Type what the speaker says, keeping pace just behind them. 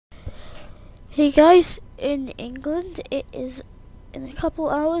Hey guys, in England it is in a couple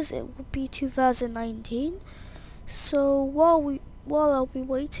hours it will be 2019. So while I'll be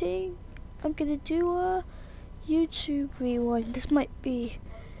waiting, I'm gonna do a YouTube rewind. This might be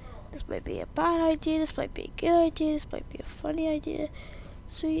a bad idea, this might be a good idea, this might be a funny idea.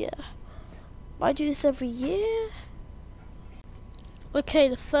 So yeah. I do this every year. Okay,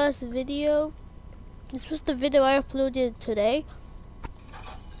 the first video. This was the video I uploaded today.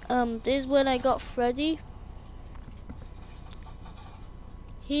 This is when I got Freddy.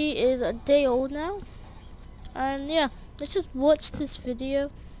 He is a day old now. And yeah, let's just watch this video.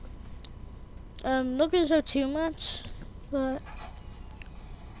 Not gonna show too much, but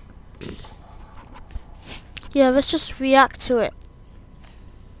yeah, let's just react to it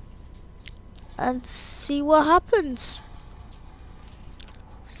and see what happens.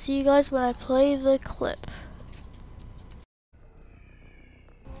 See you guys when I play the clip.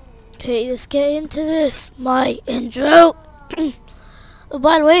 Okay, let's get into this. My intro. Oh,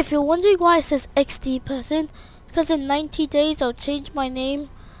 by the way, if you're wondering why it says XD person, it's because in 90 days I'll change my name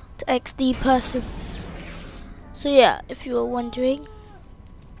to XD person. So yeah, if you were wondering.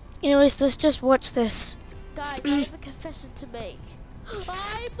 Anyways, let's just watch this. Guys, I have a confession to make.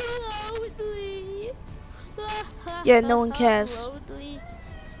 I'm lonely. Yeah, no one cares.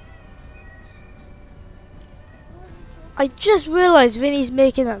 I just realized Vinny's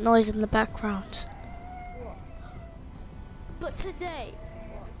making that noise in the background. But today,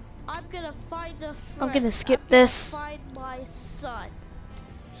 I'm gonna find a friend. I'm gonna skip this. Find my son.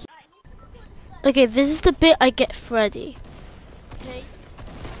 Okay, this is the bit I get Freddy. Okay.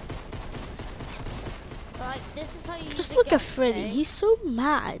 Alright, this is how you Just look at Freddy. He's so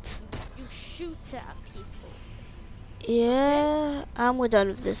mad. You shoot at people. Yeah, and we're done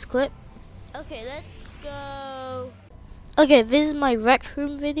with this clip. Okay, let's go. Okay, this is my rec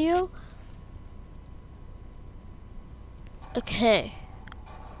room video. Okay.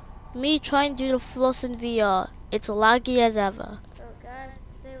 Me trying to do the floss in VR. It's laggy as ever. So guys,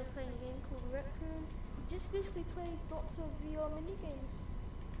 today we're playing a game called Rec Room. Just basically playing lots of VR minigames.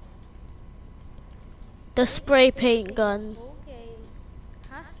 The spray paint gun. Okay.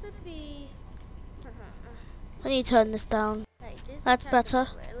 Has to be. I need to turn this down. Hey, this That's better.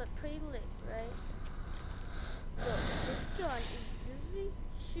 Right? Look pretty lit, right? Look, this gun is usually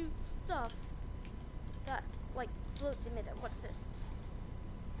shoot stuff that like floats in midair. What's this?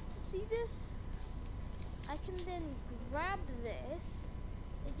 See this? I can then grab this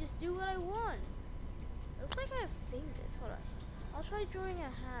and just do what I want. It looks like I have fingers. Hold on. I'll try drawing a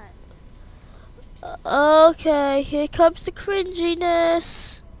hand. Okay, here comes the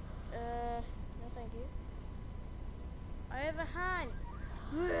cringiness. No thank you. I have a hand.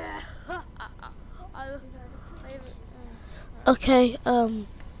 Okay,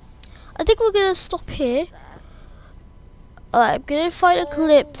 I think we're gonna stop here. Alright, I'm gonna find a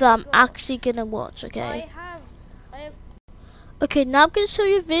clip that I'm actually gonna watch, okay? I have. Okay, now I'm gonna show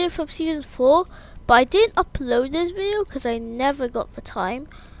you a video from season 4, but I didn't upload this video because I never got the time.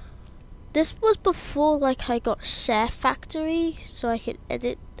 This was before like I got SHAREfactory, so I could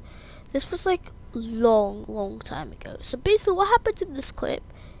edit. This was like long time ago. So basically what happens in this clip,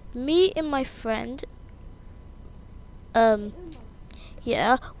 me and my friend,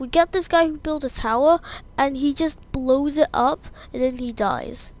 yeah, we get this guy who built a tower and he just blows it up and then he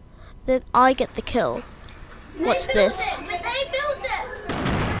dies. Then I get the kill. Watch this.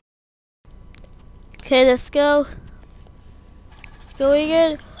 Okay, let's go. It's going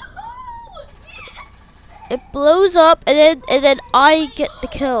in. It blows up and then I get the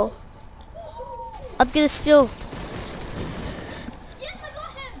kill. I'm gonna steal.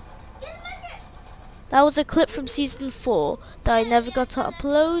 That was a clip from season 4 that I never got to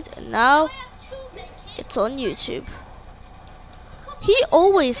upload, and now it's on YouTube. He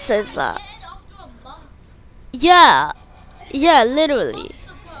always says that. Yeah, literally.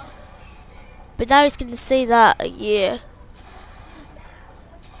 But now he's gonna say that a year.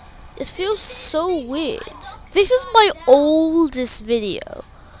 This feels so weird. This is my oldest video.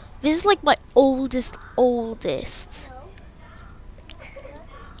 This is like my oldest.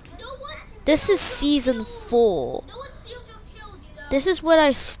 This is season 4. This is when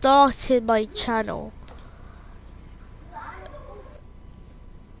I started my channel.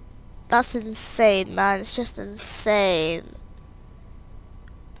 That's insane, man. It's just insane.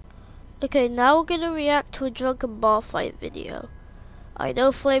 Okay, now we're gonna react to a drunken bar fight video. I know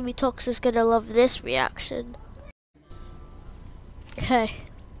Flamey Tox is gonna love this reaction. Okay.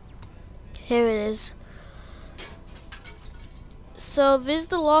 Here it is. So this is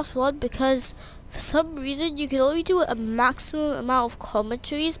the last one because for some reason you can only do a maximum amount of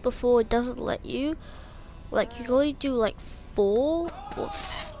commentaries before it doesn't let you. Like you can only do like 4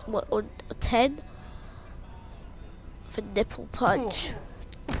 or 10 for nipple punch.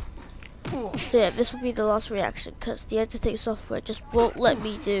 So yeah, this will be the last reaction because the editing software just won't let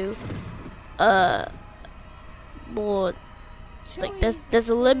me do more. Like there's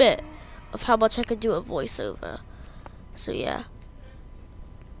a limit of how much I can do a voiceover. So yeah.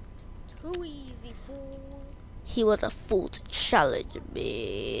 Too easy, fool. He was a fool to challenge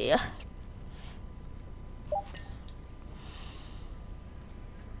me.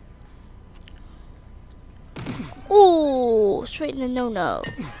 Oh, straight in the no-no.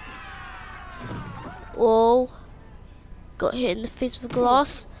 Oh, got hit in the face with the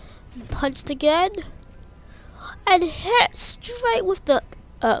glass. Punched again. And hit straight with the...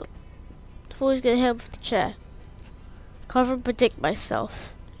 Oh, I thought he was going to hit him with the chair. Can't even predict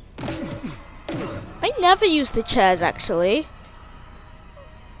myself. I never use the chairs, actually.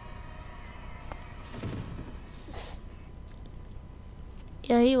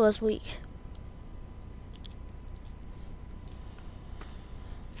 Yeah, he was weak.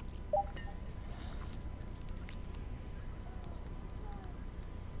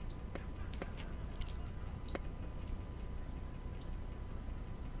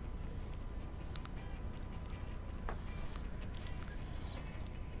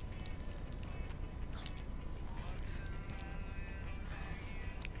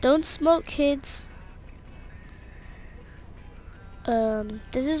 Don't smoke, kids.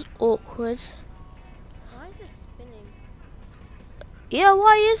 This is awkward. Why is it spinning? Yeah,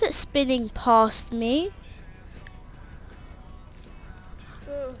 why is it spinning past me?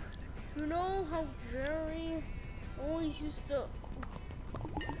 You know how Jerry always used to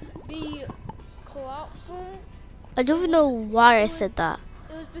be collapsing? I don't even know why I said that.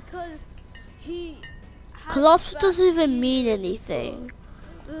 It was because he had Collapse doesn't even bacteria mean in his anything.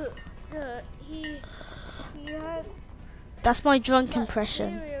 butt. He had That's my drunk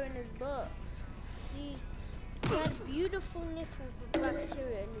impression. bacteria in his butt. He had beautiful nipples with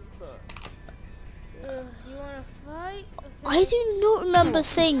bacteria in his butt. You wanna fight? Okay. I do not remember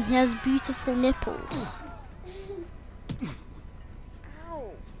saying he has beautiful nipples.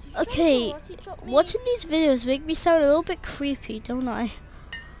 Ow. Okay, watching these videos make me sound a little bit creepy, don't I?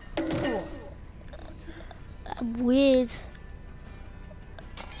 Weird.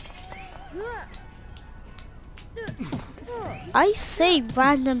 I say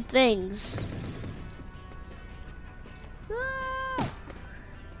random things.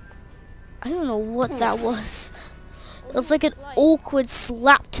 I don't know what that was. It was like an awkward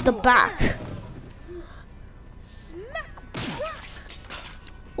slap to the back.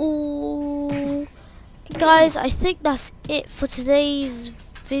 Ooh. Guys, I think that's it for today's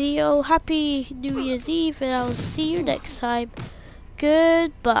video. Happy New Year's Eve, and I'll see you next time.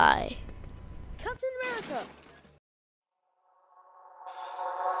 Goodbye. Captain America.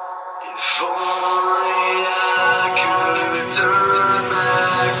 If only I could